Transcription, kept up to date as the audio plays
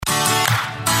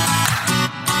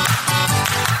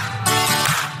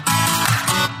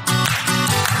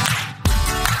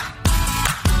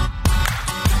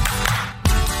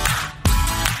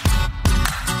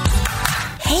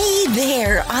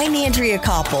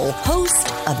Koppel, host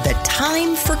of the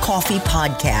Time for Coffee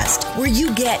podcast, where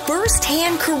you get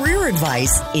firsthand career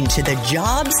advice into the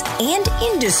jobs and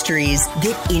industries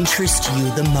that interest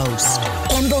you the most.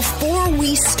 And before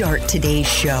we start today's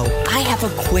show, I have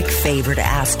a quick favor to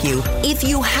ask you. If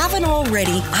you haven't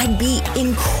already, I'd be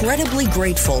incredibly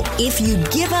grateful if you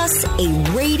give us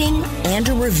a rating and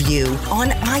a review on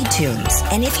iTunes.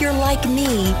 And if you're like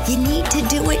me, you need to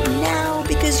do it now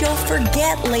because you'll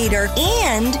forget later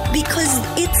and because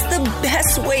it's the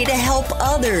best way to help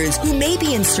others who may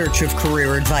be in search of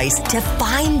career advice to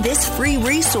find this free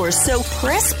resource. So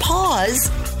press pause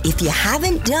if you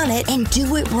haven't done it and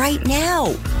do it right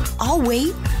now. I'll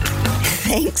wait.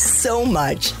 Thanks so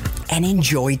much and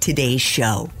enjoy today's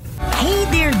show. Hey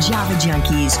there, Java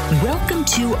Junkies. Welcome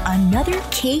to another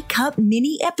K-Cup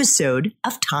mini episode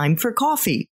of Time for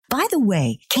Coffee. By the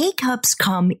way, K-Cups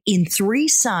come in 3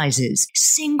 sizes,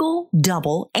 single,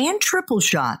 double, and triple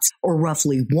shots, or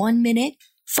roughly 1 minute,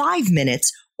 5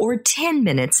 minutes, or 10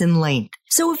 minutes in length.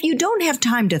 So if you don't have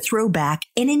time to throw back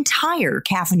an entire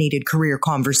caffeinated career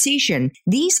conversation,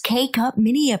 these K-Cup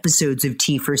mini episodes of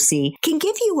T4C can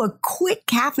give you a quick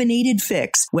caffeinated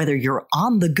fix, whether you're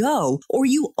on the go or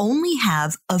you only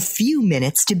have a few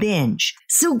minutes to binge.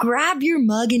 So grab your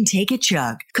mug and take a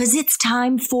chug, because it's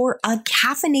time for a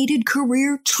caffeinated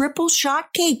career triple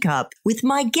shot K-Cup with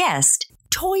my guest,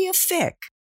 Toya Fick.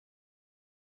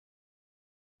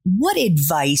 What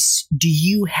advice do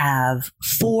you have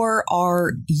for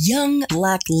our young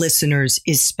Black listeners,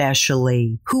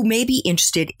 especially, who may be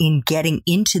interested in getting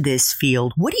into this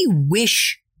field? What do you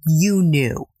wish you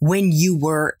knew when you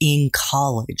were in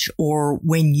college or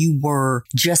when you were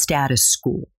just out of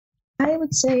school? I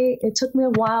would say it took me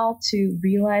a while to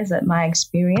realize that my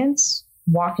experience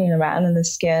walking around in the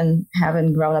skin,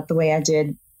 having grown up the way I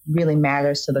did, really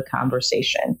matters to the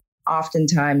conversation.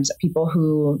 Oftentimes, people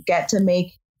who get to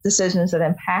make decisions that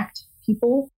impact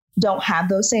people don't have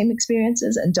those same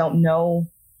experiences and don't know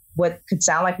what could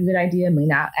sound like a good idea may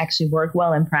not actually work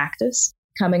well in practice.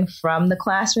 Coming from the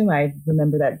classroom, I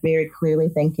remember that very clearly,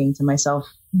 thinking to myself,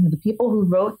 the people who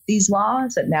wrote these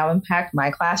laws that now impact my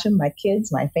classroom, my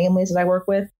kids, my families that I work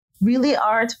with, really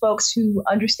aren't folks who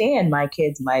understand my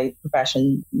kids, my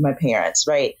profession, my parents,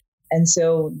 right? And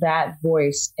so that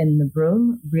voice in the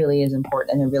room really is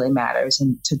important and it really matters.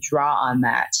 And to draw on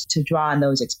that, to draw on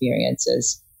those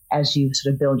experiences as you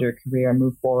sort of build your career and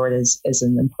move forward is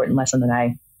an important lesson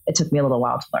that it took me a little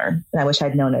while to learn. And I wish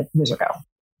I'd known it years ago.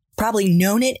 Probably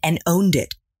known it and owned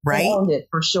it, right? I owned it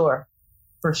for sure.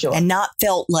 For sure. And not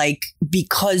felt like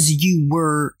because you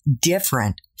were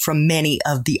different from many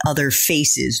of the other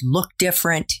faces, look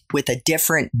different with a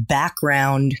different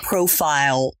background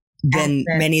profile than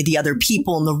many of the other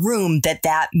people in the room,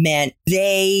 that meant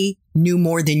they knew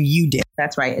more than you did.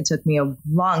 That's right. It took me a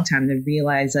long time to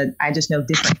realize that I just know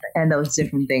different, and those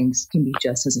different things can be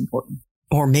just as important.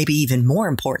 Or maybe even more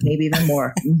important. Maybe even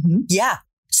more. Mm-hmm. Yeah.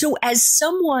 So as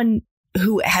someone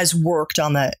who has worked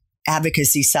on the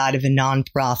advocacy side of a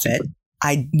nonprofit,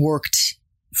 I worked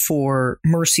for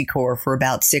Mercy Corps for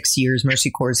about 6 years. Mercy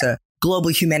Corps is a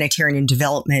global humanitarian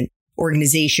development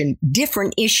organization,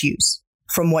 different issues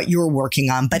from what you're working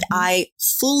on. But I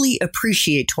fully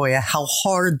appreciate, Toya, how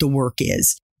hard the work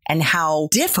is and how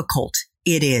difficult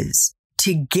it is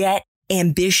to get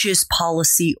ambitious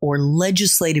policy or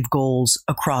legislative goals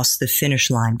across the finish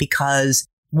line. Because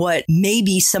what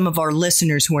maybe some of our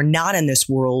listeners who are not in this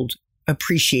world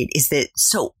appreciate is that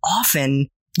so often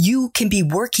you can be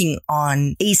working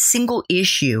on a single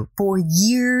issue for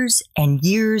years and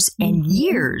years and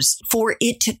years for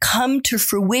it to come to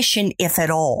fruition, if at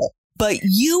all. But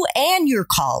you and your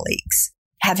colleagues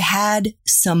have had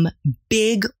some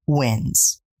big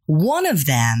wins. One of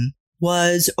them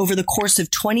was over the course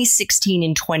of 2016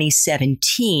 and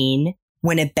 2017,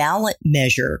 when a ballot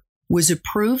measure was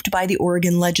approved by the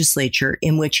Oregon legislature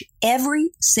in which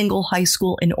every single high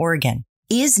school in Oregon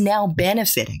is now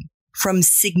benefiting from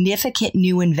significant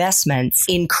new investments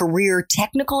in career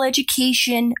technical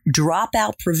education,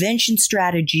 dropout prevention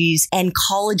strategies, and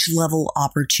college-level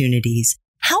opportunities.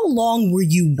 How long were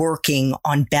you working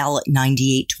on Ballot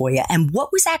 98, Toya, and what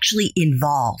was actually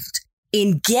involved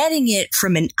in getting it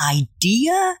from an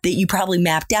idea that you probably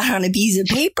mapped out on a piece of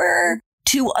paper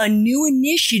to a new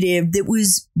initiative that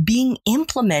was being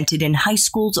implemented in high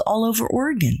schools all over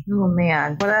Oregon? Oh,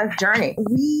 man, what a journey.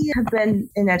 We have been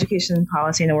in education and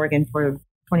policy in Oregon for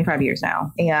 25 years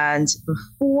now. And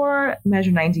before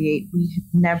Measure 98, we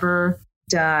had never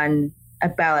done a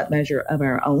ballot measure of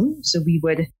our own. So we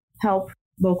would help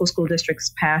local school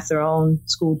districts pass their own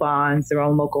school bonds, their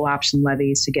own local option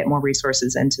levies to get more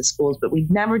resources into schools. But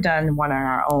we've never done one on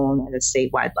our own at a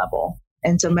statewide level.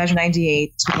 And so Measure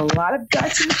 98 took a lot of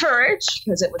guts and courage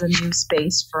because it was a new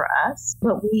space for us.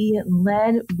 But we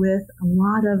led with a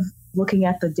lot of looking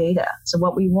at the data. So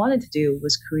what we wanted to do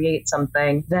was create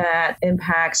something that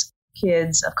impacts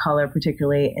kids of color,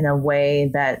 particularly in a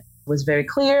way that was very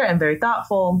clear and very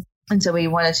thoughtful. And so we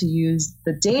wanted to use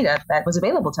the data that was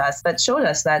available to us that showed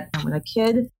us that when a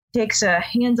kid takes a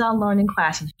hands-on learning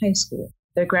class in high school,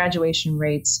 their graduation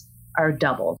rates are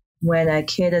doubled. When a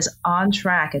kid is on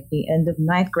track at the end of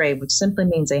ninth grade, which simply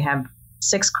means they have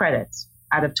 6 credits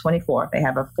out of 24, they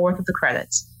have a fourth of the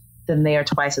credits, then they are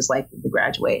twice as likely to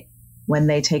graduate. When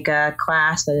they take a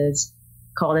class that is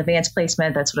called advanced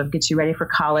placement, that sort of gets you ready for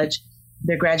college,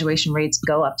 their graduation rates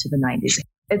go up to the 90s.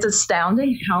 It's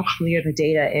astounding how clear the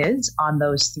data is on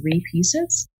those 3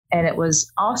 pieces. And it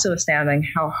was also astounding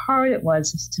how hard it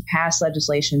was to pass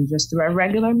legislation just through our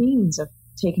regular means of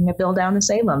taking a bill down to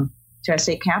Salem, to our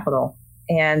state capitol,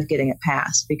 and getting it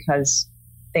passed, because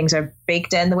things are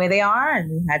baked in the way they are, and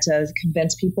we had to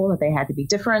convince people that they had to be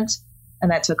different,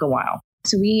 and that took a while.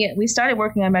 So we started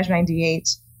working on Measure 98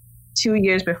 2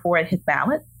 years before it hit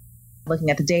ballot,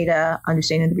 looking at the data,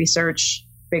 understanding the research,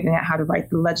 figuring out how to write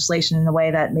the legislation in a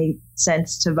way that made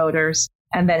sense to voters,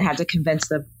 and then had to convince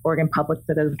the Oregon public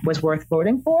that it was worth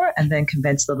voting for, and then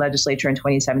convince the legislature in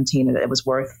 2017 that it was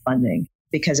worth funding,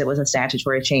 because it was a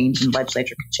statutory change and the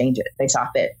legislature could change it if they saw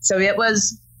fit. So it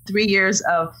was 3 years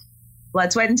of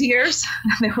blood, sweat, and tears.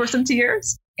 There were some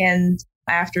tears. And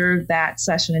after that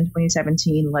session in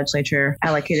 2017, the legislature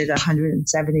allocated $170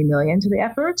 million to the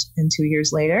effort. And 2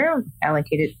 years later,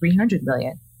 allocated $300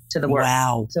 million to the work.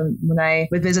 Wow. So when I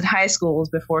would visit high schools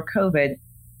before COVID,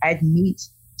 I'd meet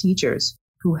teachers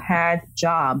who had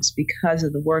jobs because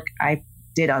of the work I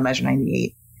did on Measure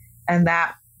 98. And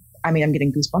that, I'm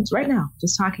getting goosebumps right now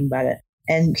just talking about it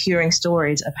and hearing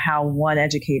stories of how one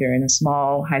educator in a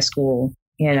small high school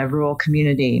in a rural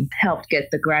community helped get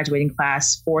the graduating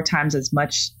class 4 times as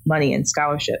much money in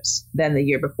scholarships than the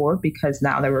year before, because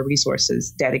now there were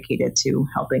resources dedicated to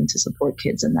helping to support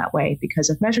kids in that way because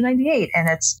of Measure 98. And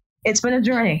it's been a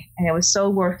journey, and it was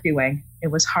so worth doing. It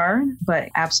was hard, but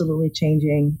absolutely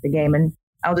changing the game. And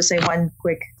I'll just say one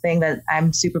quick thing that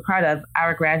I'm super proud of.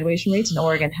 Our graduation rates in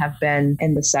Oregon have been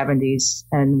in the 70s,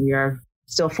 and we are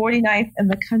still 49th in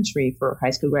the country for high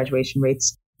school graduation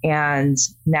rates. And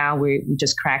now we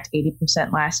just cracked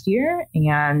 80% last year.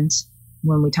 And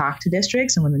when we talked to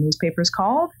districts and when the newspapers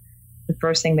called, the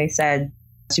first thing they said,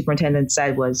 the superintendent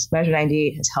said, was Measure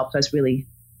 98 has helped us really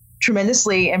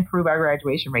tremendously improve our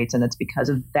graduation rates. And it's because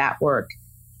of that work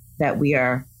that we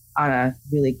are on a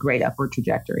really great upward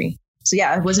trajectory. So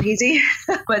yeah, it wasn't easy,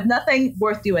 but nothing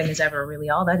worth doing is ever really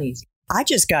all that easy. I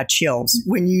just got chills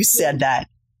when you said that.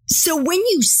 So when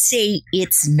you say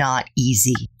it's not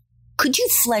easy, could you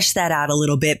flesh that out a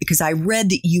little bit? Because I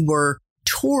read that you were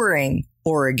touring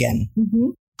Oregon. Mm-hmm.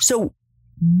 So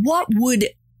what would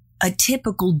a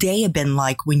typical day have been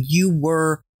like when you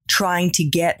were trying to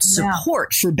get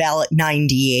support for Ballot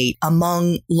 98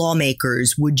 among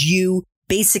lawmakers? Would you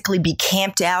basically be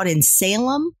camped out in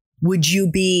Salem? Would you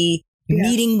be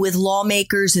meeting with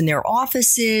lawmakers in their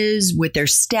offices, with their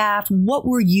staff? What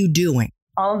were you doing?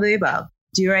 All of the above.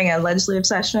 During a legislative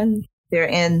session, they're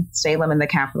in Salem in the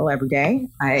Capitol every day.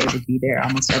 I would be there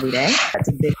almost every day. That's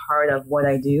a big part of what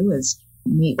I do, is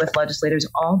meet with legislators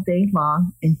all day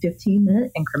long in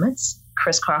 15-minute increments,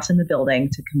 crisscrossing the building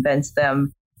to convince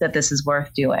them that this is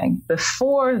worth doing.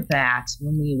 Before that,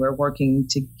 when we were working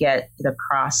to get it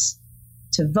across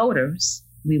to voters,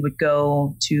 we would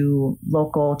go to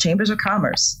local chambers of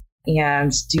commerce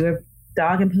and do a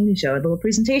dog and pony show, a little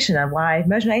presentation on why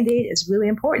Measure 98 is really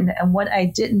important. And what I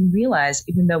didn't realize,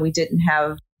 even though we didn't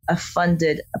have a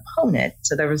funded opponent,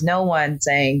 so there was no one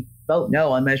saying, vote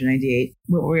no on Measure 98,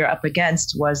 what we were up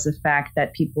against was the fact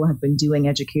that people have been doing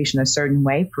education a certain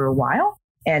way for a while,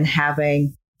 and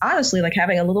having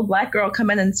a little Black girl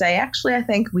come in and say, actually, I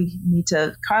think we need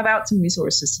to carve out some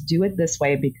resources to do it this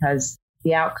way because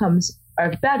the outcomes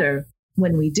are better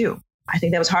when we do. I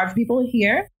think that was hard for people to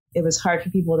hear. It was hard for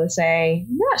people to say,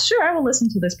 yeah, sure, I will listen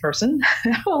to this person.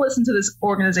 I will listen to this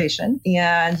organization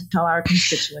and tell our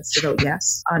constituents to vote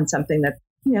yes on something that's,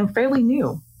 fairly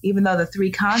new. Even though the 3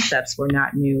 concepts were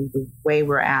not new, the way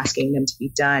we're asking them to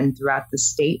be done throughout the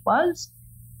state was,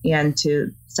 and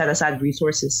to set aside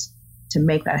resources to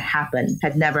make that happen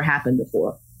had never happened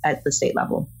before at the state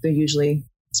level. They're usually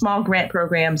small grant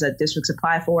programs that districts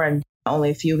apply for, and only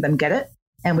a few of them get it.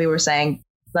 And we were saying,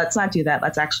 let's not do that.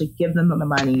 Let's actually give them the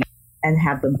money and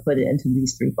have them put it into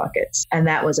these 3 buckets. And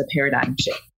that was a paradigm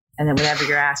shift. And then whenever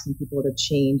you're asking people to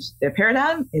change their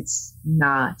paradigm, it's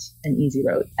not an easy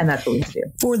road. And that's what we need to do.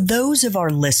 For those of our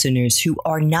listeners who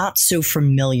are not so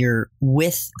familiar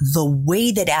with the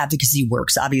way that advocacy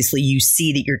works, obviously you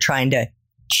see that you're trying to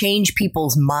change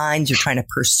people's minds, you're trying to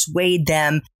persuade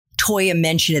them. Toya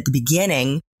mentioned at the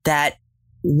beginning that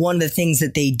one of the things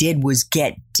that they did was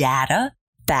get data,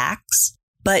 facts.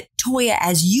 But Toya,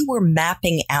 as you were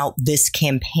mapping out this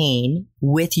campaign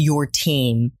with your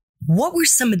team, what were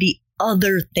some of the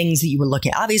other things that you were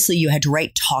looking at? Obviously, you had to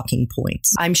write talking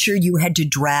points. I'm sure you had to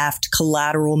draft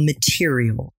collateral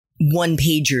material,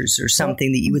 one-pagers or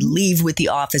something that you would leave with the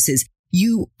offices.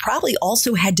 You probably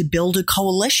also had to build a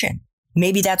coalition.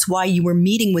 Maybe that's why you were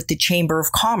meeting with the Chamber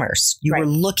of Commerce. You were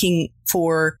looking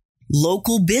for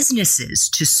local businesses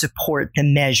to support the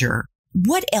measure.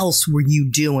 What else were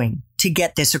you doing to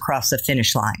get this across the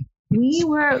finish line? We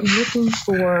were looking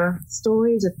for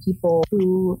stories of people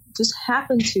who just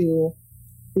happened to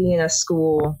be in a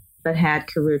school that had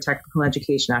career technical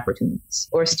education opportunities,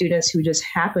 or students who just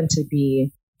happened to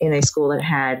be in a school that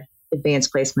had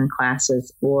advanced placement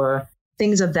classes or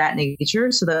things of that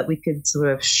nature, so that we could sort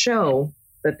of show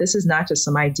that this is not just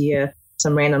some idea,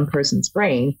 some random person's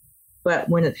brain, but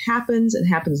when it happens in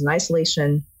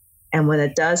isolation. And when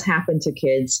it does happen to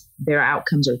kids, their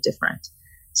outcomes are different.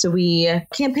 So we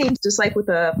campaigned just like with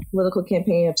a political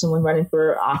campaign of someone running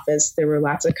for office. There were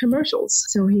lots of commercials.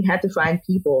 So we had to find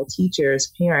people,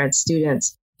 teachers, parents,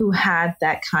 students who had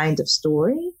that kind of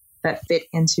story that fit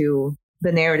into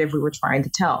the narrative we were trying to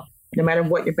tell, no matter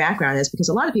what your background is. Because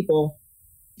a lot of people,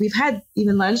 we've had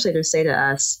even legislators say to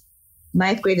us,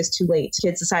 9th grade is too late.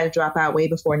 Kids decide to drop out way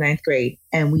before 9th grade.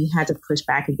 And we had to push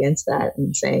back against that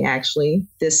and say, actually,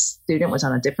 this student was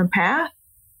on a different path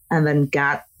and then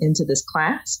got into this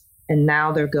class. And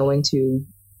now they're going to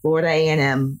Florida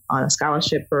A&M on a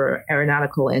scholarship for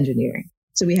aeronautical engineering.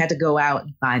 So we had to go out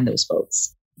and find those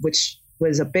folks, which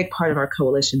was a big part of our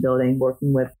coalition building,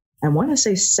 working with, I want to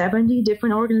say 70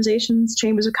 different organizations,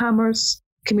 chambers of commerce,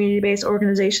 community-based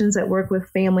organizations that work with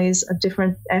families of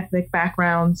different ethnic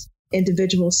backgrounds,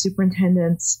 individual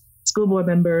superintendents, school board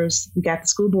members. We got the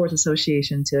School Boards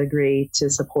Association to agree to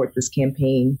support this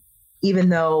campaign, even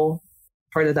though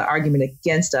part of the argument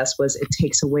against us was it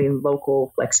takes away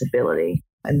local flexibility.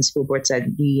 And the school board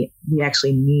said, we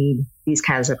actually need these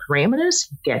kinds of parameters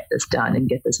to get this done and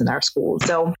get this in our schools.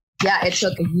 So yeah, it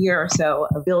took a year or so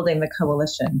of building the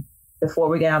coalition before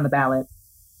we get on the ballot,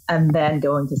 and then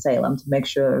going to Salem to make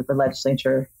sure the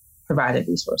legislature provided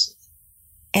resources.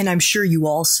 And I'm sure you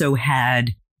also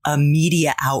had a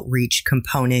media outreach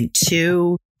component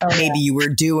too. Maybe you were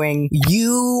doing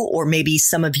or maybe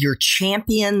some of your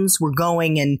champions were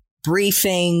going and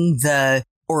briefing the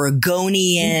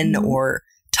Oregonian or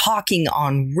talking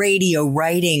on radio,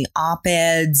 writing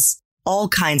op-eds, all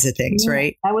kinds of things,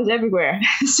 right? I was everywhere.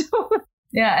 So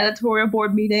editorial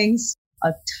board meetings,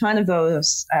 a ton of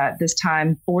those this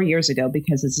time 4 years ago,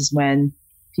 because this is when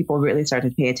people really started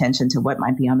to pay attention to what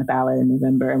might be on the ballot in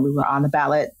November. And we were on the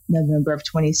ballot November of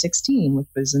 2016, which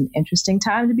was an interesting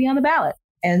time to be on the ballot.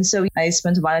 And so I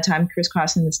spent a lot of time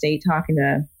crisscrossing the state, talking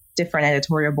to different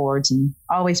editorial boards and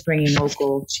always bringing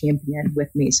local champion with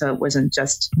me. So it wasn't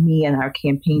just me and our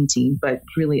campaign team, but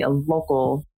really a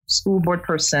local school board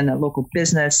person, a local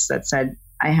business that said,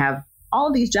 I have all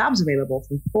of these jobs available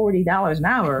for $40 an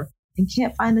hour and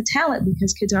can't find the talent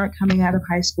because kids aren't coming out of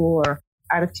high school or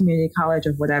out of community college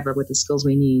or whatever with the skills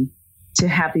we need to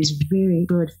have these very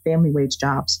good family wage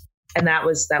jobs. And that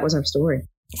was our story.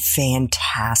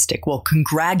 Fantastic. Well,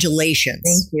 congratulations.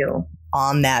 Thank you.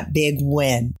 On that big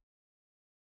win.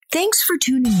 Thanks for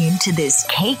tuning in to this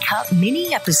K-Cup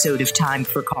mini episode of Time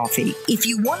for Coffee. If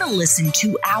you want to listen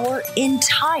to our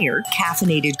entire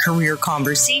caffeinated career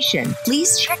conversation,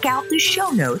 please check out the show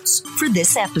notes for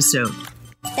this episode.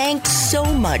 Thanks so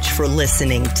much for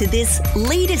listening to this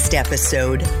latest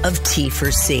episode of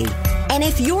T4C. And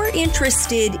if you're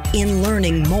interested in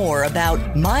learning more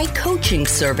about my coaching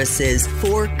services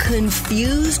for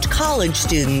confused college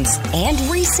students and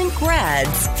recent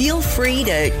grads, feel free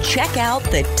to check out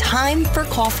the Time for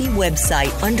Coffee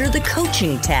website under the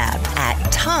coaching tab at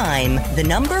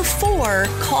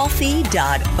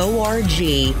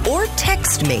time4coffee.org or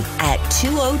text me at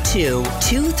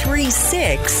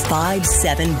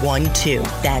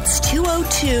 202-236-5712. That's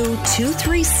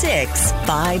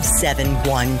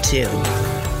 202-236-5712.